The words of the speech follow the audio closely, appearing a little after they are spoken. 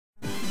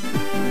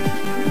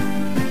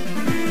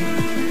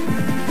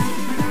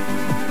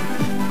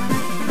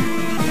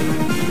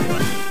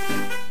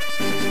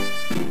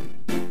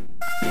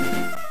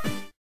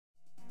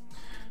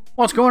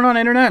What's going on,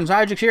 Internet?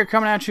 Xiagax here,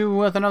 coming at you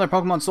with another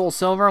Pokemon Soul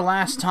Silver.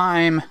 Last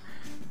time,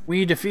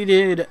 we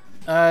defeated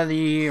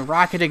the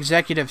Rocket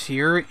Executives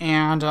here,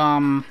 and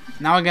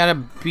now I gotta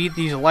beat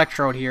these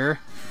Electrode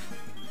here,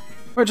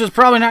 which is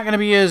probably not going to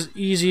be as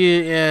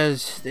easy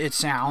as it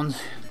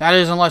sounds. That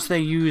is, unless they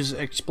use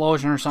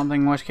Explosion or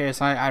something, in which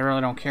case I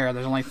really don't care.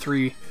 There's only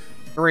three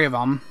of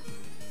them.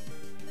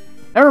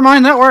 Never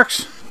mind, that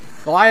works.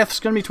 Goliath's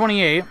going to be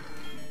 28.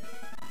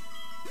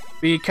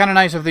 Be kind of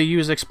nice if they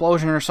use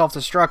Explosion or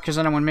Self-Destruct, because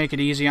then it would make it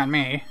easy on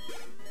me.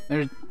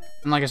 And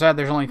like I said,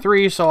 there's only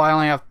 3, so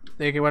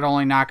they would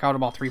only knock out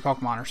about 3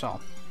 Pokemon or so.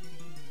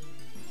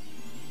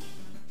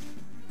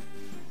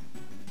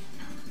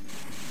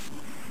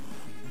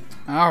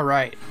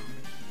 Alright.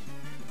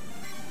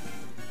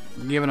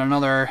 Give it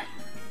another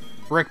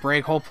Brick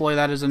Break. Hopefully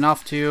that is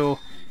enough to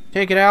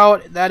take it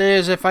out. That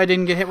is, if I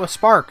didn't get hit with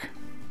Spark.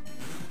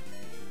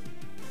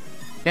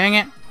 Dang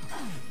it.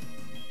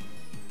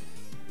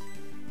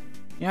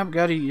 Yep,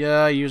 gotta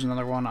use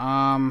another one.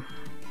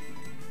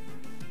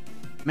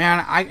 Man,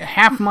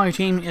 half my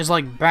team is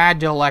like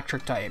bad to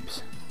electric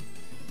types.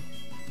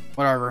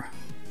 Whatever.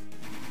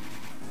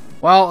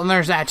 Well, and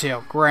there's that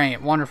too.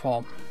 Great,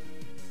 wonderful.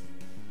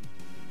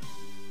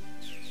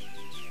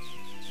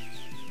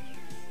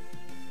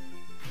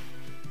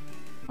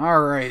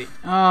 Alrighty.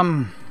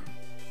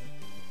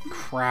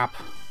 Crap.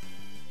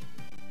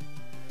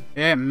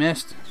 Yeah, it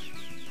missed.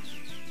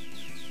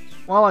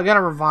 Well, I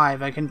gotta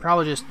revive. I can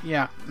probably just...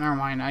 Yeah, never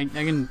mind. I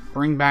can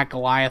bring back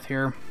Goliath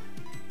here.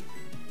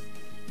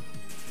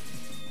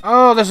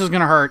 Oh, this is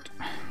gonna hurt.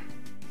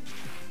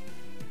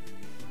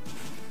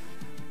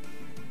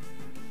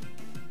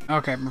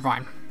 Okay, we're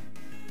fine.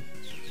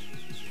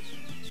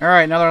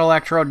 Alright, another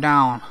Electrode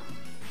down.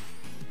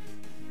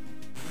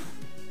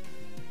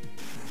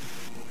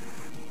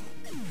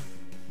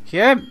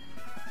 Yep.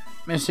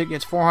 Mystic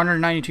gets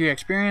 492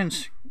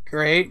 experience.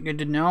 Great, good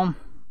to know.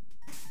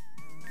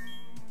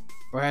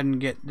 Go ahead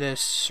and get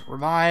this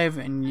revive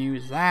and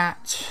use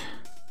that.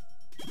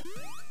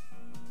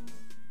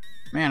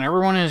 Man,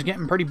 everyone is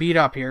getting pretty beat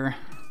up here.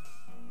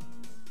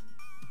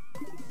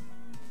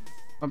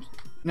 Oops.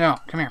 No,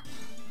 come here.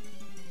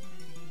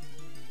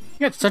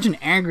 You got such an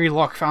angry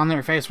look on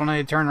their face when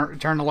they turn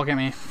to look at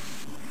me.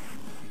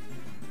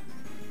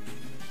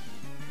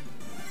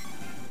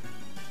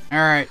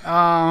 Alright,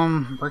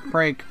 Brick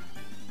Break.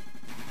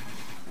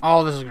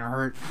 Oh, this is gonna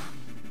hurt.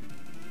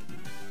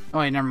 Oh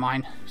wait, never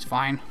mind. It's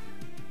fine.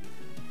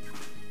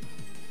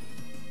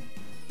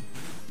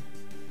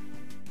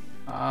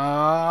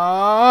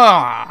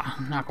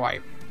 Not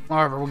quite.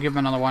 However, we'll give him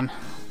another one.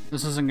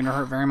 This isn't gonna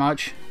hurt very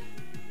much.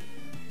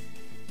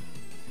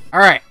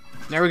 Alright,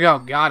 there we go.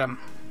 Got him.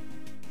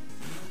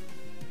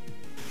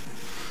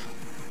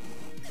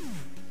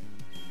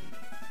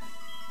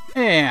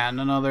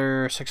 And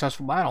another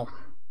successful battle.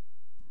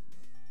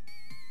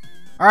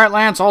 Alright,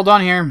 Lance, all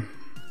done here.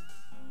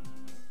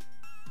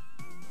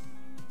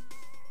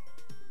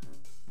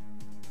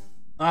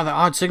 The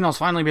odd signal's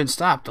finally been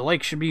stopped. The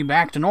lake should be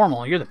back to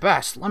normal. You're the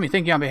best. Let me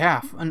thank you on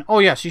behalf. And oh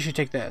yes, you should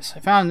take this. I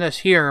found this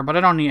here, but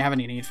I don't have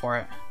any need for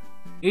it.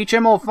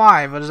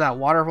 HMO5, what is that?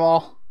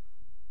 Waterfall?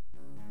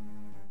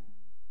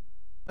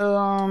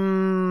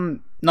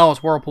 No,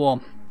 it's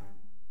Whirlpool.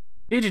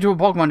 Teach it to a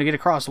Pokemon to get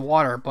across the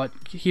water, but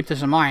keep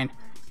this in mind.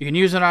 You can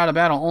use it out of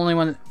battle only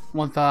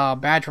with a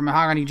badge from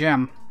Mahogany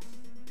Gem.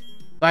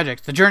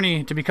 Xiagax, the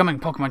journey to becoming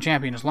Pokemon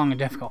Champion is long and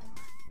difficult.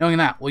 Knowing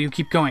that, will you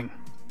keep going?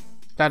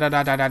 I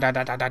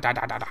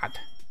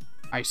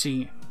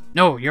see.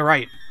 No, you're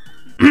right.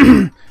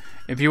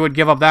 If you would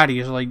give up that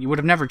easily, you would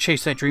have never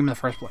chased that dream in the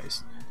first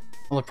place.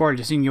 I look forward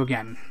to seeing you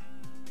again.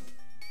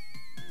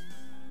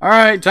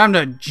 Alright, time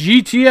to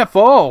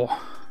GTFO! I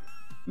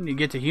need to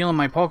get to healing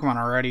my Pokemon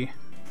already.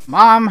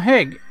 Mom,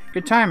 hey,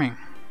 good timing.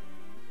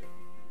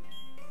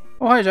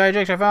 Oh, hi,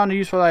 Xiagax, I found a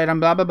useful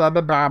item, blah, blah, blah,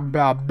 blah, blah,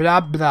 blah,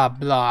 blah, blah,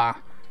 blah.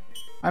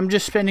 I'm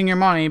just spending your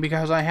money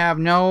because I have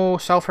no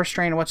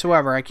self-restraint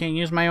whatsoever. I can't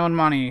use my own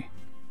money.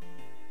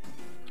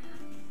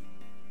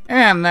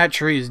 And that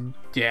tree's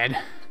dead.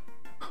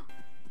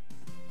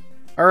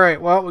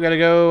 Alright, well, we gotta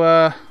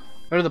go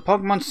to the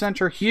Pokemon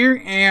Center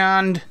here,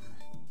 and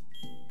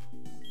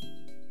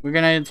we're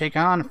gonna take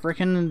on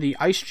frickin' the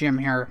Ice Gym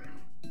here.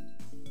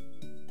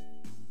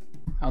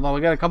 Although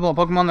we got a couple of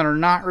Pokemon that are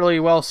not really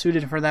well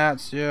suited for that,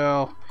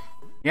 so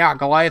yeah,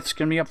 Goliath's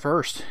gonna be up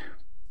first.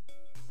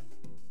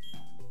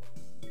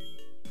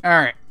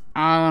 Alright,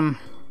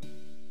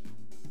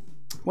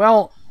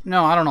 well,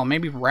 no, I don't know,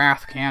 maybe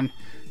Wrath can.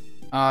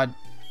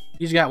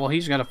 He's got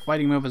a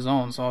fighting move of his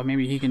own, so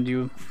maybe he can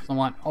do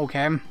somewhat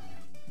okay.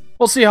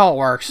 We'll see how it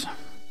works.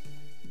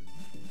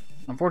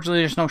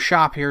 Unfortunately, there's no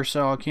shop here,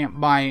 so I can't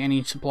buy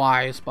any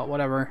supplies, but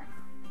whatever.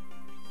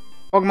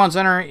 Pokemon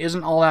Center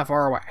isn't all that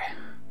far away.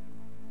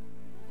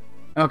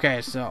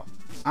 Okay, so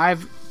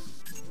I've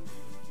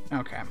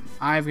got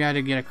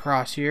to get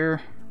across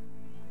here.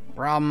 No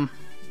problem.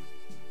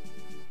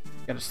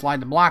 Got to slide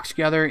the blocks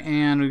together,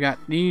 and we got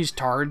these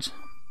tards.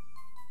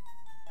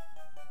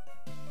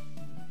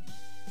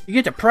 You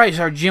get to Pryce,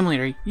 our gym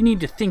leader. You need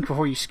to think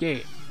before you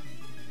skate.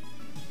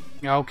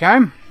 Okay.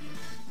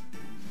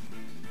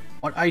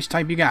 What ice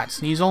type you got?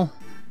 Sneasel?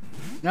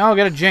 No,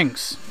 get a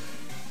Jinx.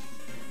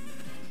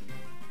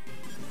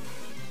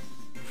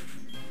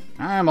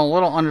 I'm a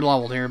little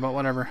underleveled here, but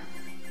whatever.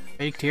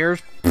 Fake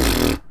tears?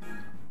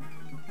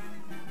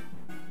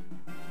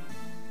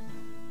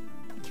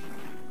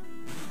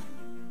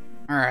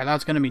 Alright,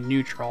 that's gonna be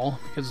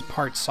neutral, because it's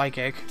part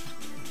psychic.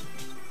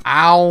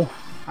 Ow!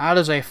 That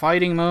is a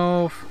fighting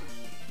move.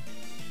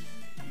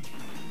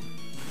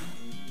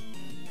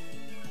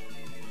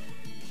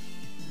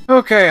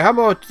 Okay, how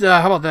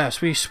about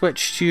this? We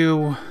switch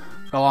to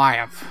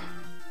Goliath.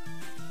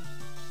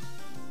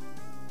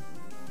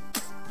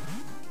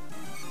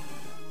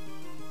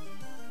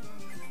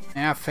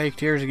 Yeah, fake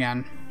tears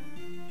again.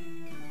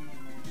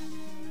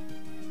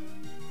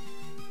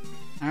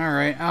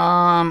 Alright,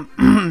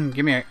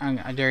 give me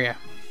I dare you.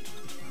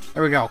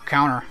 There we go,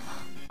 counter.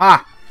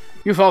 Ah!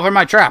 You fell for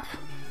my trap!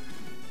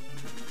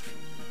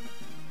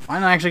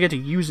 Finally, I actually get to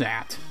use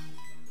that.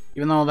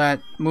 Even though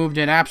that move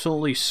did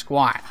absolutely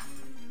squat.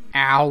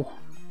 Ow.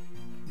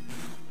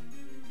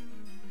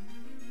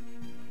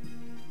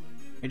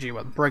 Hit you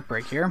with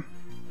break here.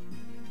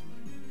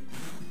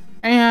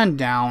 And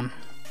down.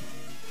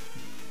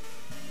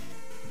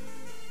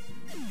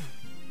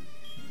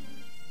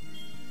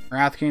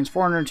 Wrath gains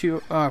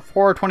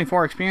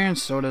 424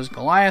 experience, so does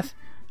Goliath.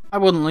 I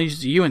wouldn't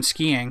lose you in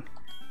skiing.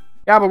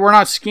 Yeah, but we're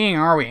not skiing,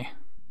 are we?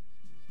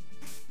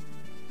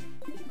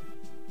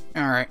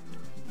 Alright.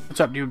 What's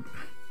up, dude?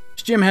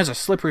 This gym has a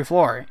slippery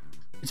floor.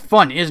 It's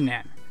fun, isn't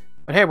it?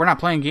 But hey, we're not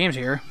playing games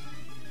here.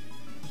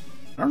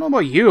 I don't know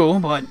about you,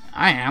 but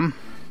I am.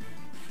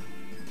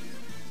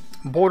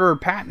 Border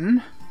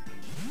Patton.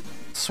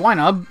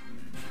 Swinub.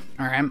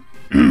 Alright.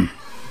 Go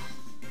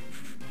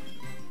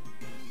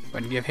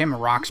ahead and give him a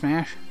rock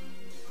smash.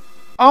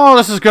 Oh,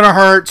 this is gonna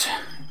hurt.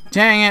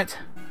 Dang it.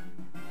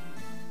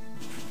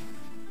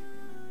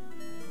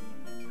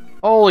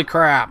 Holy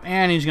crap.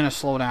 And he's gonna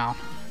slow down.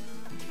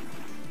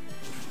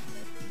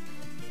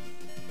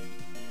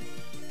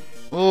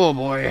 Oh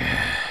boy.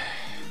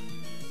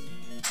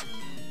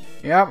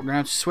 Yep, we're gonna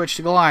have to switch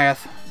to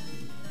Goliath.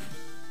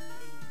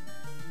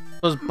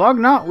 Was Bug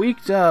not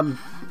weak to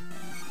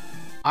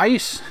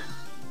ice?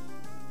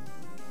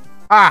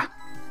 Ah!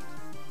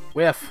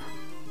 Whiff.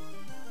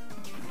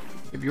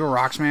 Give you a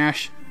rock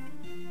smash.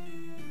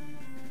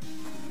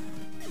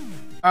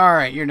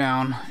 Alright, you're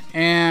down.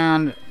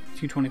 And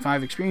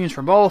 225 experience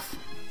for both.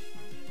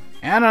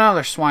 And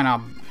another swine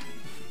up.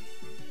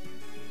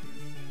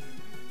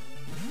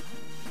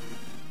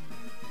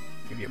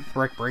 Give you a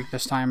break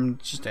this time.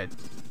 Just a...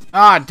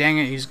 Ah, dang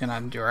it, he's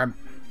gonna do a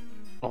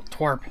little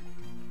twerp.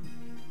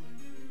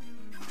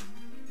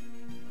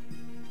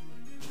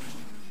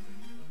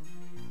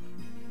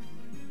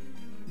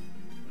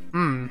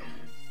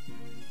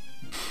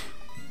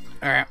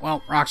 Alright,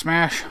 well, rock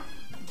smash.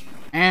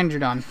 And you're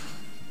done.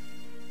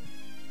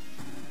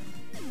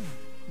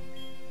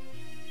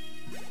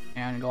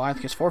 And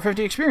Goliath gets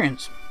 450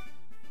 experience.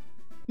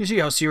 You see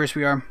how serious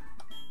we are.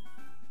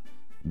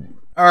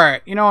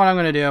 Alright, you know what I'm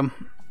gonna do?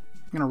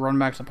 I'm gonna run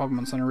back to the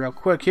Pokemon Center real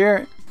quick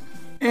here.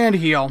 And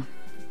heal.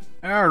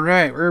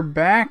 Alright, we're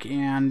back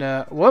and,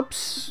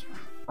 whoops.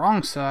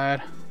 Wrong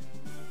side.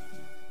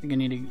 I think I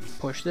need to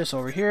push this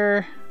over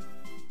here.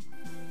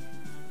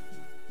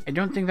 I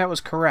don't think that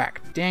was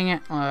correct. Dang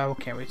it.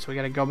 Okay, wait, so we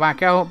gotta go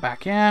back out,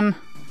 back in.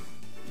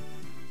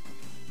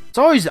 It's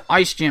always the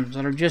ice gyms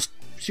that are just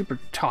super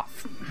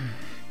tough.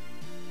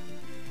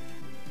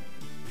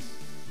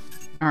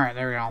 Alright,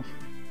 there we go.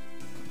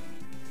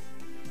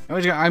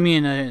 I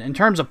mean, in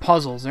terms of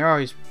puzzles, they're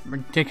always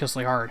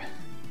ridiculously hard.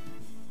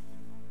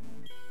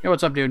 Yo,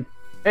 what's up, dude?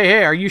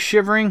 Hey, are you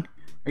shivering?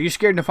 Are you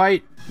scared to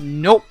fight?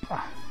 Nope.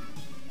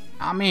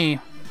 Not me.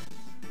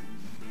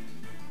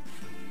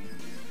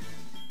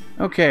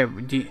 Okay,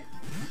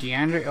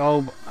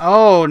 DeAndre.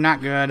 Oh,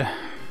 not good.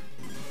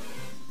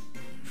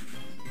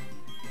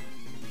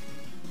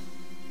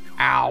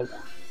 Ow.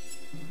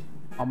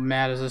 How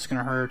mad is this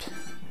gonna hurt?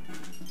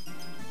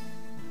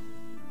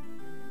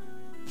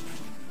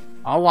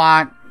 A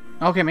lot.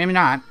 Okay, maybe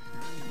not.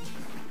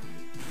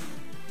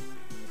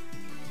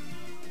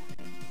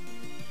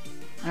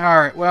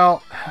 Alright,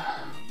 well,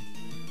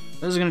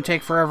 this is gonna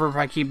take forever if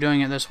I keep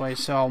doing it this way,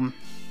 so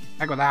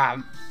heck with that.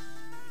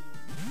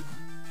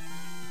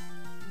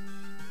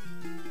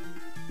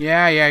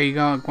 Yeah,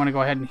 you're going to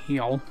go ahead and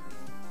heal.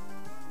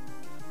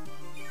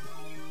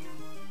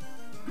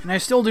 And I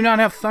still do not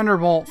have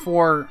Thunderbolt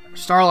for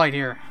Starlight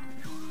here.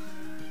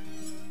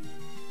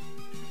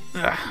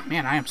 Ugh,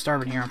 man, I am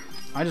starving here.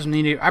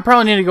 I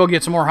probably need to go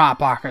get some more Hot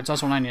Pockets.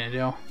 That's what I need to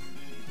do.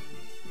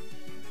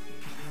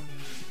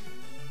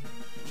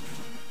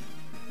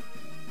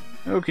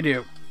 Okie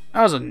doke.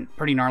 That was a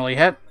pretty gnarly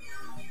hit.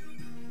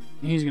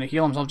 He's going to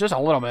heal himself just a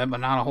little bit,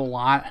 but not a whole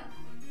lot.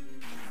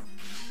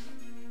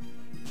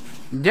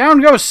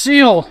 Down goes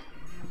Seal!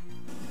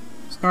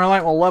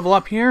 Starlight will level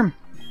up here.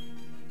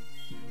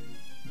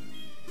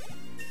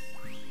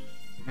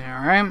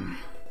 Alright.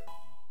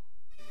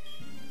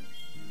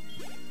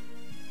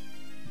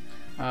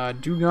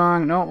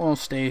 Dugong. No, we'll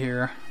stay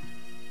here.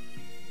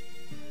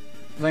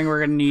 I think we're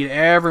going to need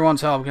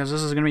everyone's help because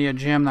this is going to be a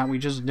gym that we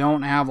just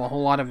don't have a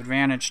whole lot of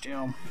advantage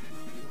to.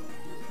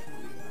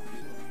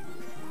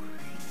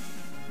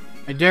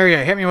 I dare you,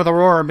 hit me with a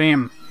roar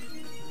beam.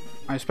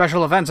 My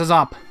special defense is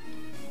up.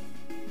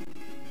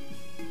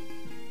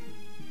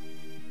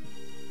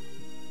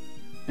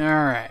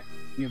 Alright.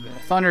 Give it a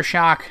thunder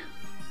shock.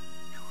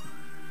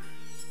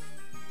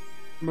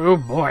 Oh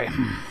boy.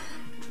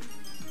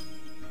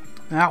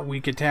 That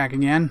weak attack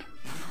again.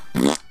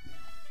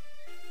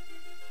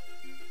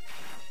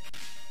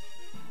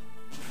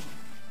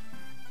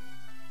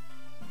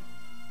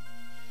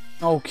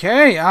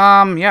 Okay,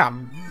 yeah.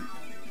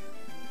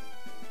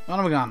 Son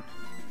of a gun.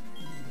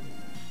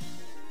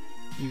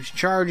 Use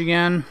charge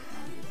again.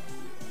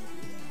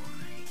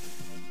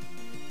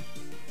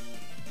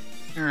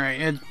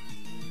 Alright, it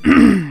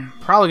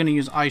probably gonna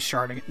use ice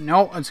shard again.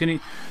 No, it's gonna.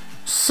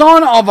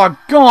 Son of a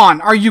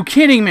gun! Are you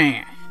kidding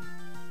me?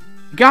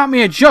 Got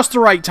me at just the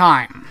right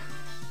time.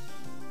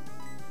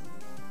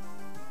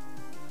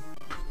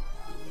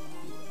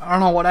 I don't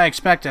know what I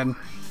expected.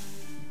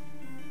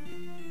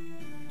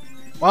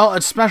 Well,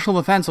 its special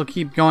defense will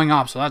keep going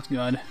up, so that's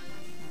good.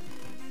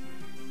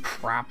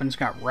 Crap, and it's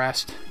got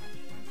rest.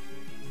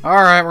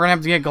 Alright, we're gonna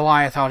have to get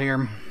Goliath out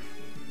here.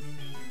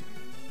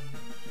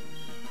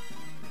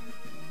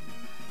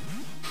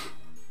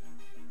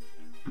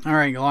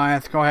 Alright,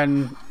 Goliath, go ahead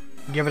and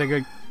give it a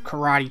good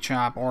karate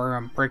chop or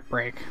a brick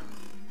break.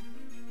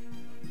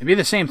 It'd be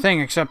the same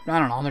thing, except, I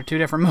don't know, they're two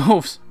different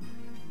moves.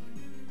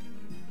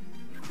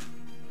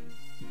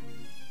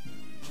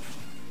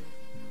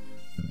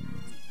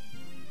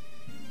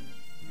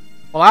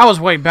 Well, that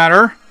was way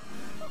better.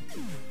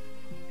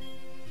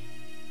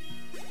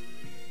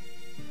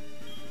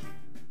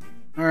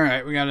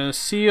 Alright, we got a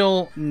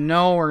seal.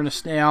 No, we're gonna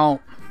stay out.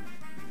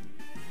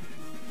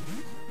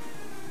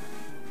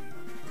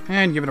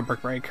 And give it a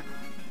brick break.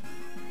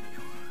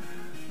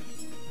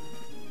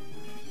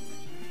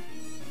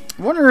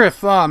 I wonder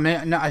if,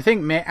 I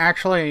think,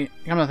 actually,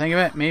 come to think of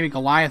it, maybe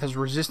Goliath is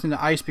resistant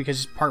to ice because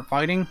he's part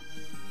fighting.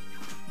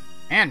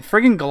 And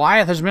friggin'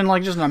 Goliath has been,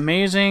 like, just an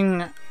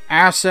amazing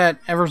asset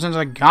ever since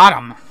I got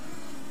him.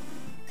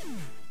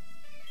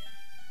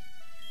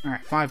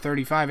 Alright,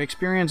 535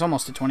 experience,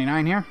 almost to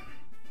 29 here.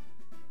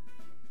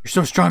 You're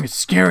so strong, it's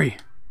scary.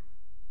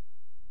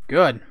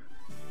 Good.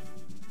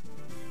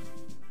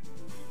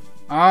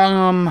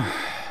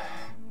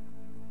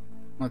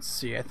 Let's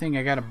see, I think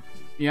I gotta,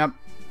 yep.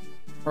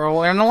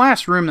 We're in the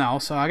last room now,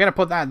 so I gotta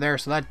put that there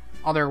so that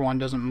other one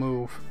doesn't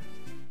move.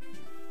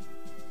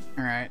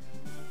 Alright.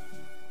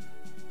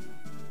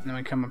 Then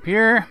we come up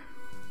here.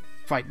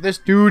 Fight this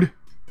dude.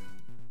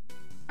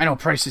 I know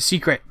Pryce's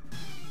secret.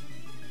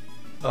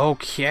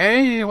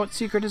 Okay, what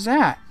secret is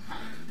that?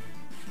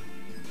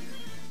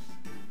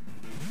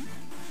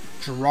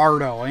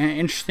 Gerardo, an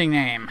interesting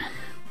name.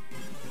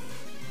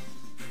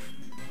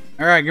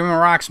 Alright, give him a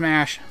rock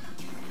smash.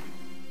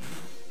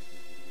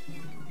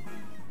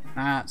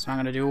 That's not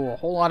going to do a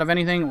whole lot of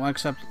anything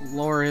except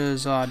lower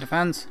his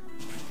defense.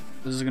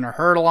 This is going to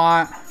hurt a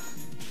lot.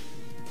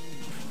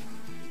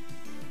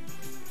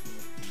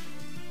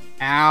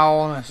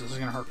 Ow, this is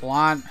going to hurt a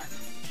lot.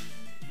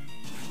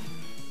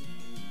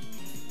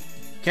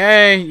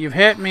 Okay, you've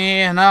hit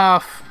me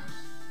enough.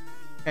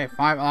 Okay,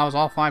 that was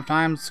all 5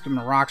 times. Let's give him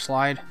a rock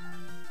slide.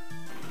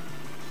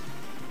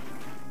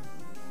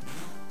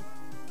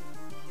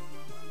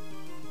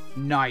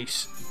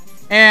 Nice.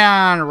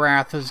 And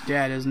Wrath is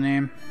dead, isn't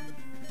he?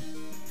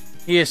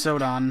 He is so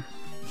done.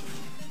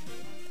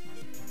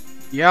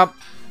 Yep,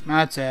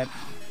 that's it.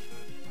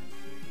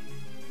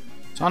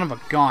 Son of a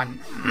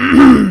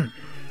gun.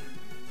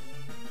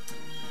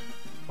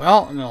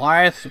 Well,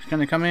 Goliath is going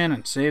to come in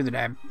and save the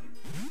day.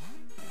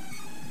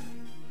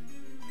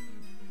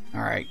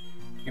 Alright,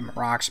 give him a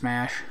rock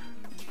smash.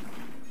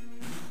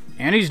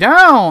 And he's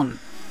down!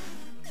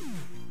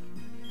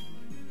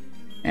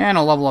 And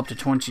I'll level up to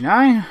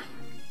 29.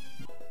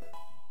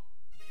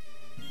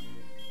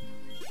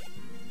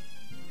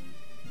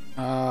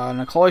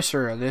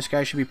 Cloister. This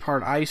guy should be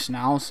part ice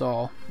now,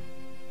 so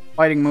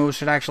fighting moves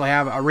should actually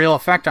have a real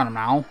effect on him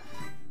now.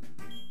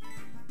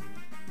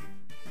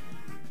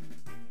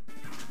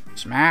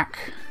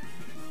 Smack.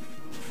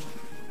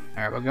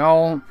 There we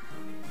go.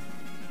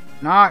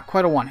 Not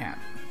quite a one-hit.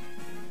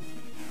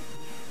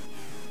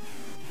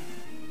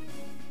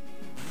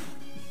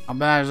 How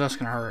bad is this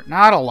gonna hurt?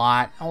 Not a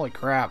lot. Holy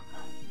crap.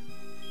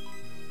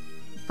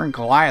 Bring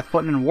Goliath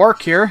putting in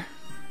work here.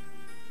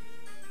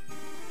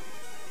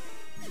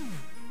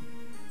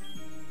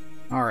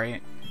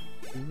 Alright.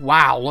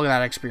 Wow, look at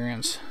that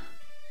experience.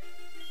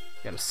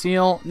 Got a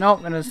seal.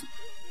 Nope, just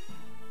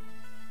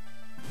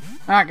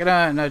not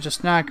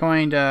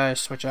going to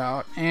switch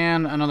out.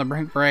 And another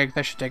brink break.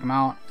 That should take him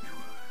out.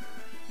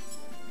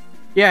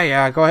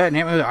 Yeah, go ahead and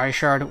hit me with the ice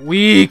shard.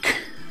 Weak!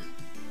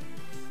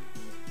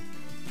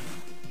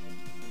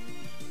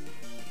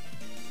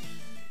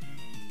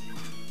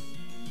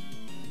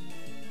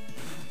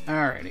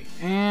 Alrighty.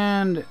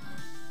 And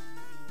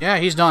yeah,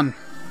 he's done.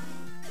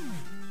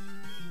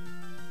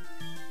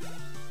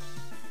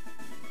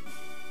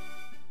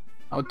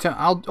 I'll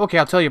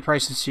tell you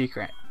Pryce's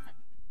secret.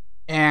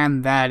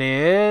 And that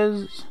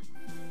is...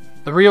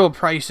 The reason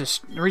Pryce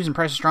is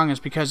strong is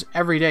because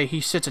every day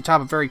he sits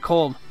atop a very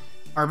cold...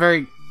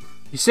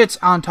 He sits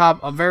on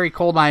top of very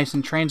cold ice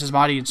and trains his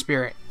body and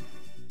spirit.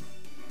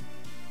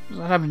 What does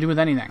that have to do with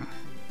anything?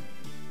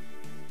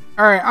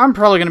 Alright, I'm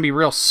probably going to be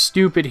real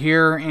stupid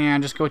here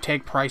and just go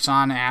take Pryce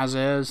on as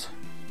is.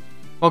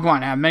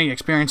 Pokemon have many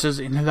experiences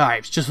in their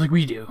lives, just like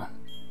we do.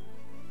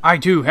 I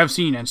too have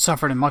seen and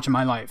suffered in much of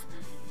my life.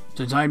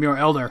 Since I am your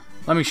elder,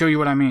 let me show you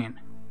what I mean.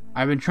 I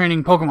have been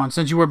training Pokemon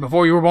since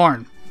before you were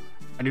born.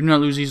 I do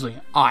not lose easily.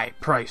 I,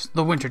 Pryce,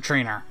 the Winter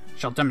Trainer,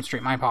 shall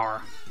demonstrate my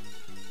power.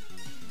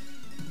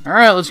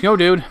 Alright, let's go,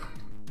 dude.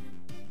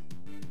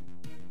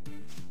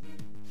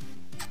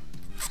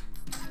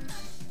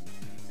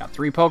 Got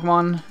 3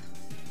 Pokemon.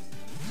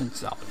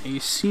 A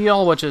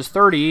Seal, which is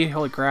 30.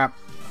 Holy crap.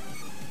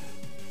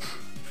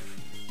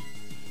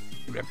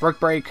 Give it a Brick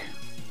Break.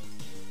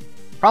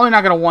 Probably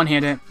not going to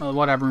one-hit it, but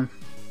whatever.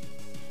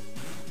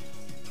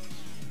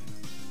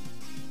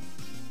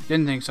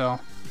 Didn't think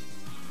so.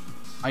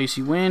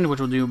 Icy Wind, which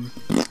will do...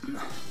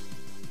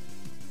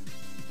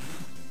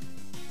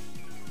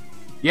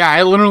 Yeah,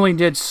 I literally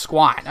did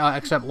squat,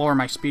 except lower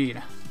my speed.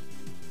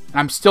 And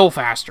I'm still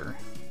faster.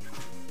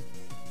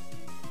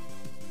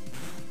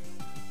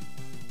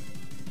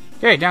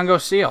 Okay, down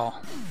goes Seal.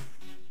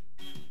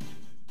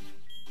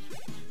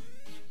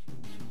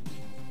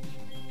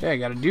 Okay,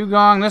 got a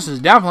Dugong. This is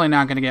definitely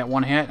not going to get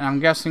one hit. And I'm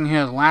guessing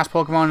his last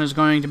Pokemon is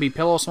going to be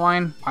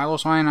Piloswine?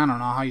 Piloswine? I don't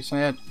know how you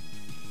say it.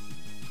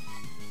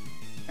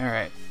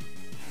 Alright.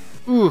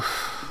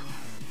 Oof.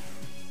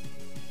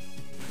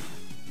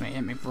 May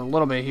hit me for a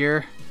little bit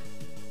here.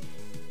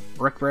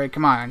 Brick Break,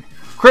 come on.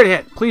 Crit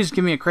hit! Please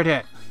give me a crit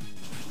hit.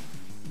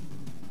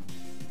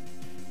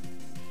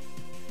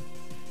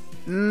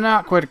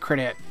 Not quite a crit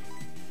hit.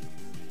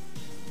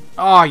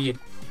 Oh, you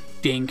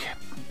dink.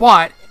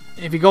 But,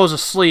 if he goes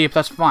asleep,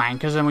 that's fine,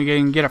 because then we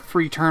can get a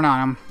free turn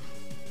on him.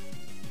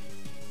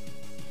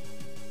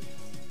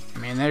 I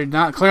mean,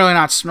 they're clearly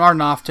not smart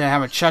enough to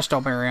have a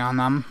Chesto Berry on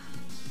them.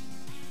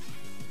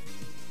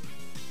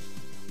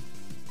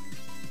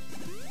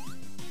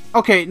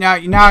 Okay,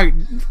 now,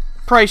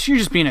 Pryce, you're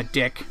just being a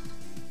dick.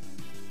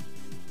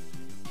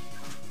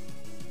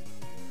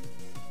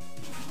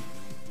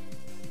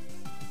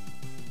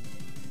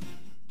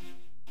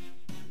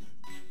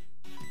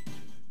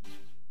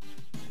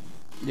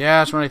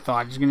 Yeah, that's what I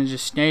thought. He's gonna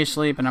just stay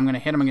asleep, and I'm gonna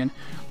hit him again.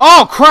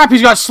 Oh, crap,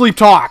 he's got Sleep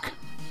Talk!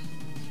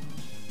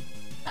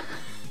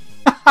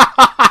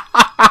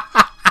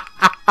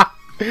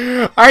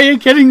 Are you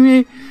kidding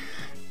me?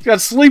 He's got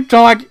Sleep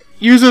Talk.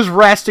 Uses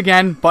rest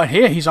again, but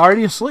hey, he's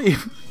already asleep.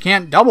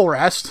 Can't double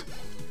rest.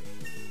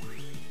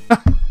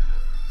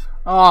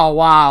 Oh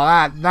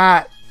wow,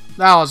 that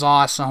was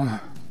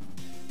awesome.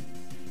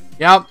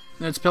 Yep,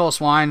 it's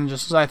Piloswine,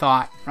 just as I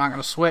thought. I'm not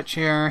gonna switch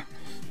here.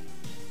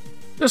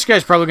 This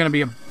guy's probably gonna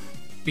be a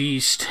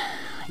beast.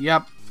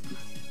 Yep.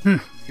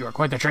 You are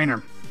quite the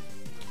trainer.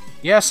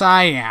 Yes,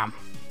 I am.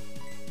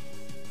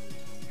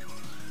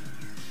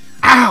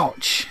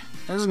 Ouch!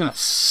 This is gonna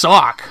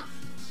suck.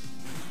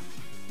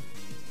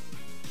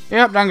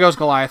 Yep, down goes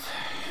Goliath.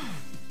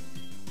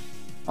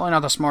 Probably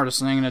not the smartest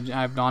thing that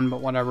I've done, but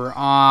whatever.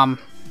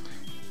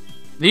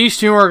 These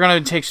two are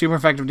going to take super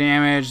effective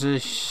damage.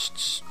 The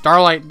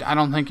Starlight, I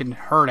don't think can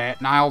hurt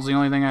it. Nile's the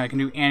only thing that can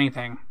do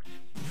anything.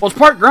 Well, it's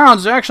part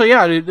grounds. Actually,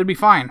 yeah, it'd be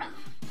fine.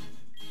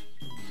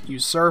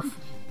 Use Surf.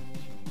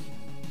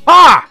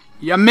 Ah!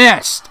 You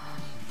missed!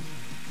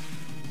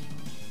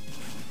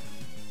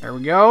 There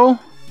we go.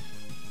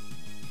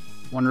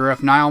 Wonder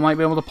if Nile might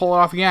be able to pull it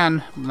off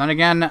again. Then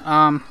again,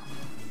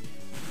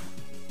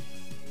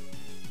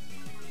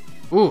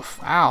 oof,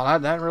 ow,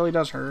 that really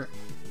does hurt.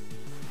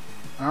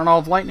 I don't know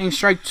if lightning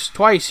strikes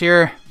twice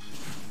here.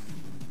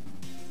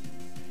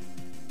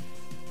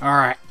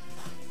 Alright.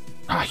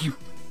 Ah, you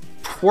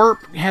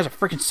twerp. It has a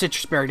freaking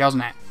citrus berry,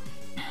 doesn't it?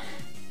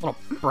 Little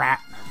brat.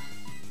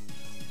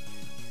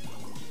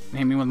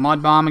 Hit me with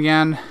Mud Bomb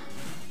again.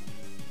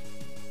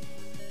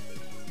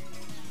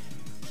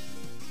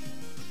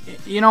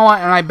 You know what,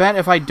 and I bet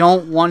if I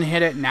don't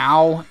one-hit it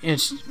now,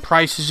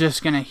 Pryce is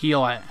just gonna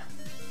heal it.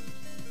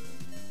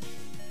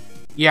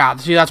 Yeah,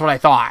 see, that's what I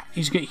thought.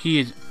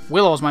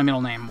 Willow is my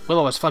middle name.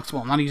 Willow is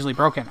flexible, not easily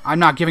broken. I'm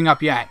not giving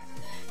up yet.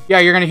 Yeah,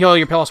 you're gonna heal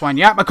your Piloswine.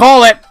 Yep, I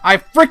called it! I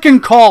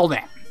freaking called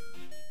it!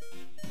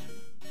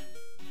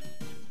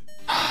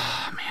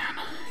 Man.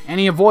 And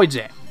he avoids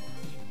it.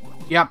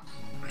 Yep.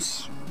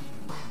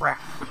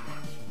 Crap.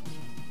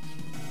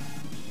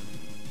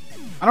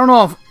 I don't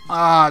know if,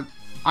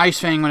 Ice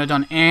Fang would have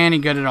done any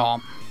good at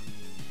all.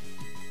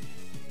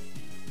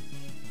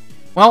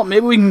 Well,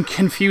 maybe we can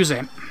confuse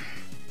it.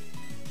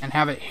 And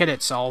have it hit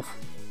itself.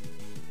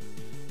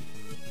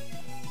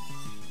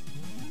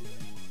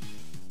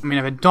 I mean,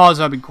 if it does,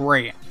 that'd be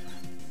great.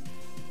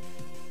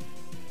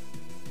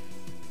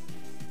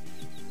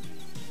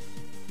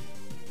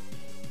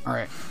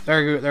 Alright,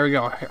 there we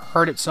go. It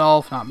hurt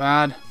itself, not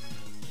bad.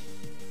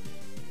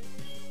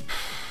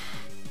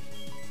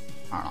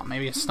 I don't know,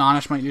 maybe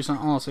Astonish might do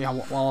something. Oh, let's see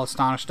how well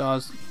Astonish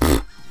does.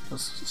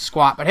 Let's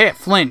squat, but hey, it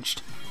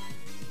flinched.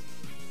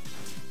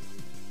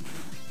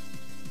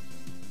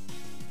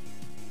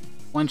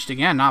 Flinched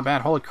again, not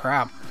bad. Holy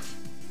crap.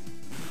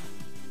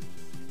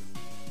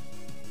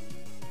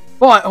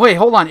 Well, wait,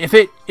 hold on. If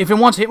it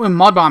wants to hit with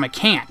Mud Bomb, it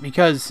can't,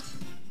 because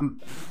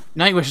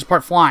Night Wish is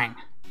part flying.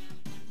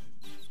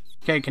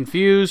 Okay,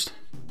 confused.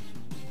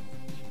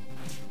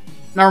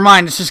 Never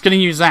mind, it's just gonna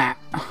use that.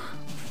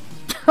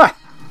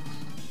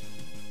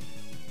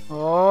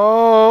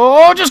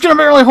 Oh, just gonna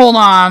barely hold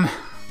on.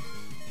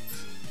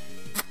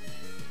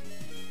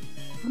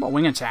 What about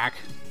Wing Attack?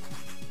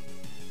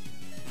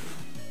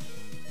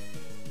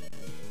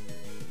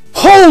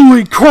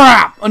 Holy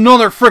crap!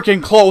 Another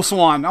freaking close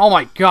one. Oh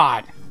my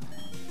god.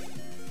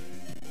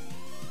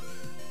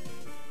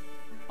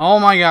 Oh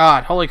my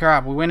god. Holy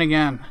crap, we win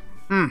again.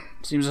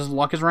 Seems as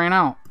luck has ran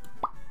out.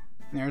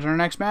 There's our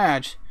next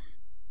badge.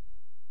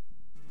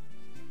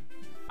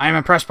 I am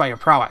impressed by your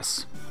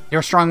prowess.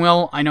 Your strong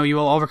will, I know you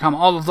will overcome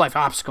all of life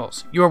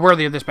obstacles. You are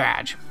worthy of this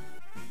badge.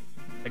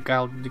 You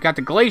got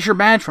the Glacier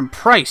badge from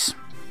Pryce.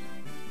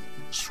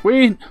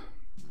 Sweet.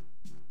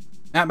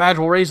 That badge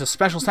will raise the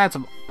special stats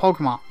of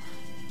Pokemon.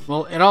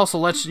 Well, it also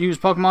lets you use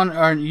Pokemon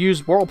or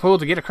use Whirlpool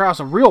to get across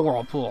the real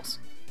Whirlpools.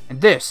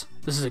 And this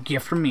is a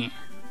gift from me.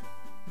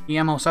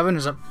 EM07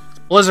 is a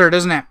blizzard,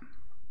 isn't it?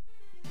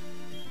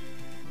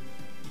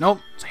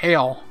 Nope, it's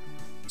hail.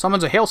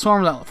 Summons a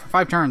hailstorm for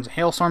 5 turns.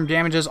 Hailstorm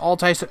damages all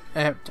types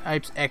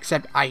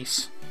except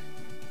ice.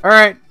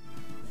 Alright.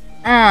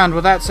 And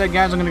with that said,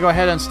 guys, I'm going to go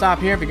ahead and stop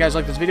here. If you guys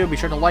like this video, be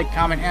sure to like,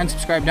 comment, and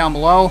subscribe down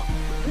below.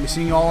 I'll be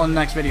seeing you all in the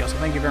next video. So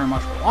thank you very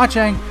much for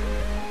watching.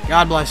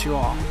 God bless you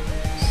all.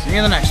 See you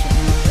in the next one.